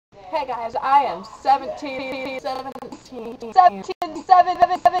Hey guys, I am 17. This is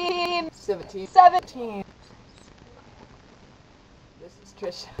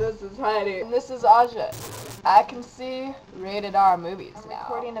Trisha. This is Heidi. And this is Aja. I can see rated R movies now. I'm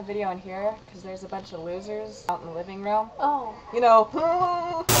recording a video in here because there's a bunch of losers out in the living room. Oh. You know,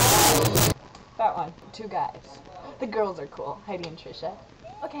 that one. Two guys. The girls are cool. Heidi and Trisha.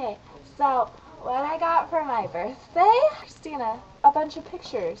 Okay, so what I got for my birthday? Christina, a bunch of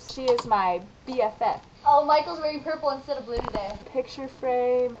pictures. She is my BFF. Oh, Michael's wearing purple instead of blue today. Picture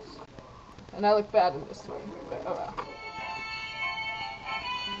frame. And I look bad in this one, but oh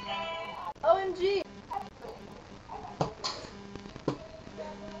well. OMG!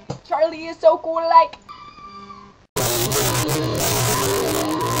 Charlie is so cool, like.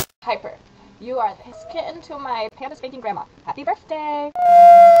 Hyper, you are the best kitten to my panda spanking grandma. Happy birthday!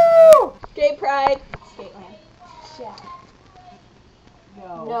 Woo! Gay pride. Skateland. Yeah.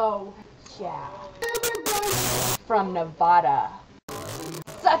 No. Yeah. From Nevada.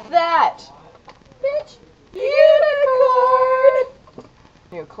 Suck that! Bitch! Unicorn!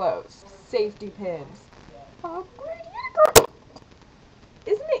 New clothes. Safety pins. Awkward unicorn!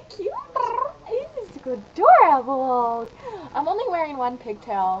 Isn't it cute? It's adorable. I'm only wearing one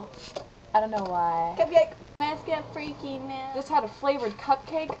pigtail. I don't know why. Cupcake. Let's get freaky now. This had a flavored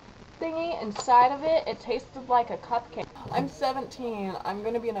cupcake thingy inside of it. It tasted like a cupcake. I'm 17. I'm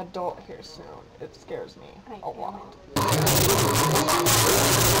gonna be an adult here soon. It scares me a lot.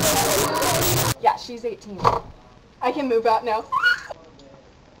 Yeah, she's 18. I can move out now.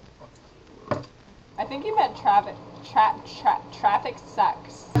 I think you meant traffic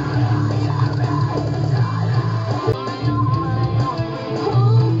sucks.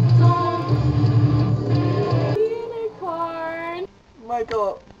 Unicorn.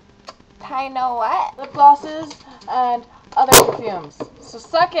 Michael. I know what? Lip glosses and other perfumes. So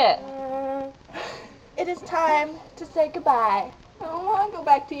suck it. It is time to say goodbye. I don't want to go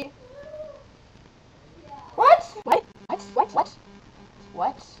back to you. What? What? What?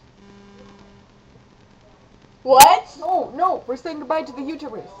 What? No, we're saying goodbye to the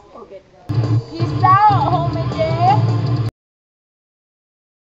YouTubers. Okay. Peace out, homie.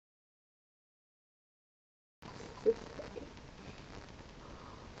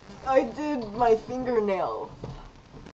 I did my fingernail.